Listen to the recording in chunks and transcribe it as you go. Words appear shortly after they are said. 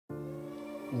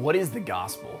What is the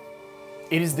gospel?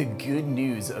 It is the good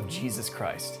news of Jesus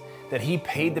Christ, that He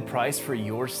paid the price for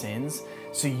your sins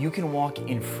so you can walk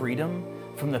in freedom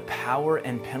from the power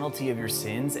and penalty of your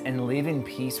sins and live in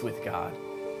peace with God.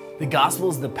 The gospel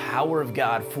is the power of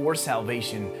God for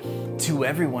salvation to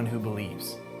everyone who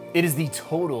believes. It is the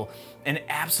total and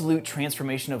absolute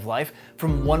transformation of life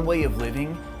from one way of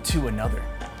living to another.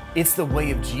 It's the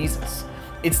way of Jesus.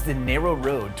 It's the narrow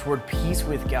road toward peace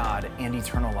with God and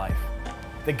eternal life.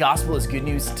 The gospel is good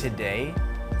news today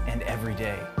and every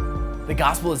day. The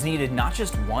gospel is needed not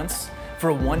just once for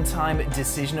a one-time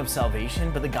decision of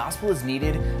salvation, but the gospel is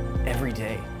needed every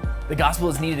day. The gospel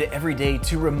is needed every day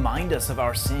to remind us of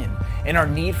our sin and our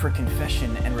need for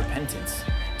confession and repentance,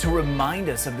 to remind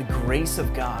us of the grace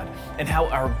of God and how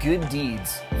our good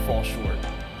deeds fall short,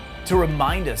 to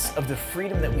remind us of the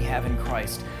freedom that we have in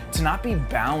Christ, to not be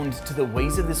bound to the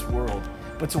ways of this world,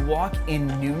 but to walk in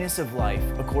newness of life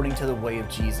according to the way of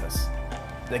Jesus.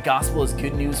 The gospel is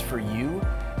good news for you,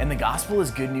 and the gospel is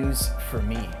good news for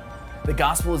me. The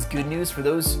gospel is good news for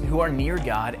those who are near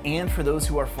God and for those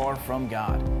who are far from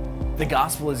God. The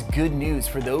gospel is good news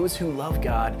for those who love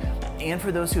God and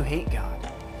for those who hate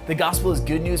God. The gospel is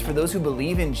good news for those who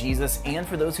believe in Jesus and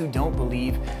for those who don't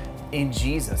believe in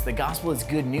Jesus. The gospel is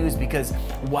good news because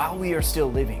while we are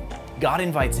still living, God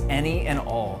invites any and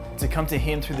all to come to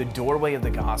Him through the doorway of the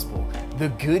gospel, the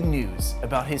good news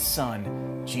about His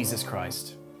Son, Jesus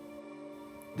Christ.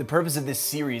 The purpose of this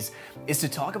series is to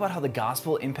talk about how the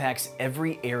gospel impacts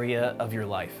every area of your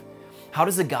life. How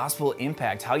does the gospel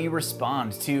impact how you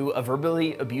respond to a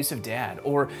verbally abusive dad,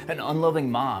 or an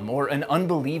unloving mom, or an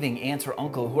unbelieving aunt or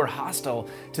uncle who are hostile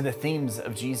to the themes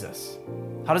of Jesus?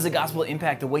 How does the gospel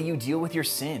impact the way you deal with your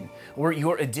sin, or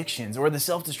your addictions, or the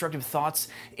self-destructive thoughts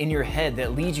in your head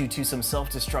that lead you to some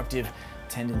self-destructive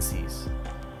tendencies?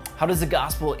 How does the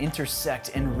gospel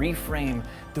intersect and reframe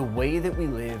the way that we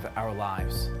live our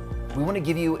lives? We want to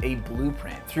give you a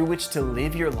blueprint through which to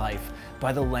live your life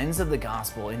by the lens of the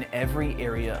gospel in every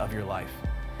area of your life.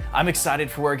 I'm excited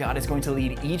for where God is going to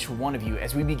lead each one of you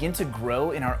as we begin to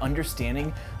grow in our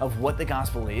understanding of what the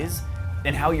gospel is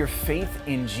and how your faith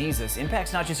in Jesus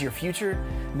impacts not just your future,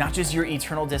 not just your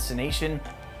eternal destination,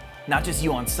 not just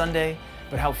you on Sunday,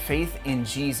 but how faith in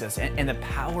Jesus and the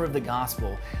power of the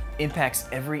gospel impacts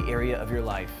every area of your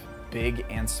life, big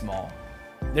and small.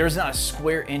 There is not a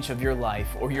square inch of your life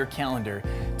or your calendar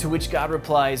to which God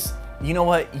replies, you know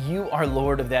what, you are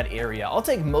Lord of that area. I'll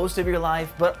take most of your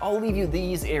life, but I'll leave you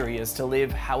these areas to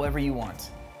live however you want.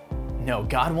 No,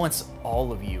 God wants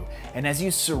all of you. And as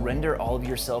you surrender all of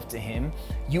yourself to Him,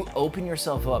 you open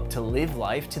yourself up to live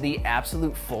life to the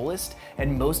absolute fullest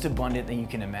and most abundant that you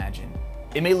can imagine.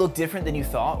 It may look different than you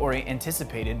thought or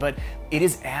anticipated, but it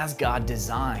is as God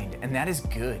designed, and that is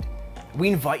good. We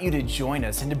invite you to join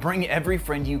us and to bring every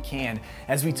friend you can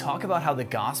as we talk about how the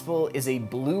gospel is a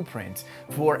blueprint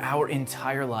for our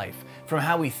entire life, from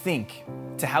how we think,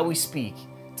 to how we speak,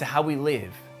 to how we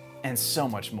live, and so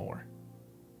much more.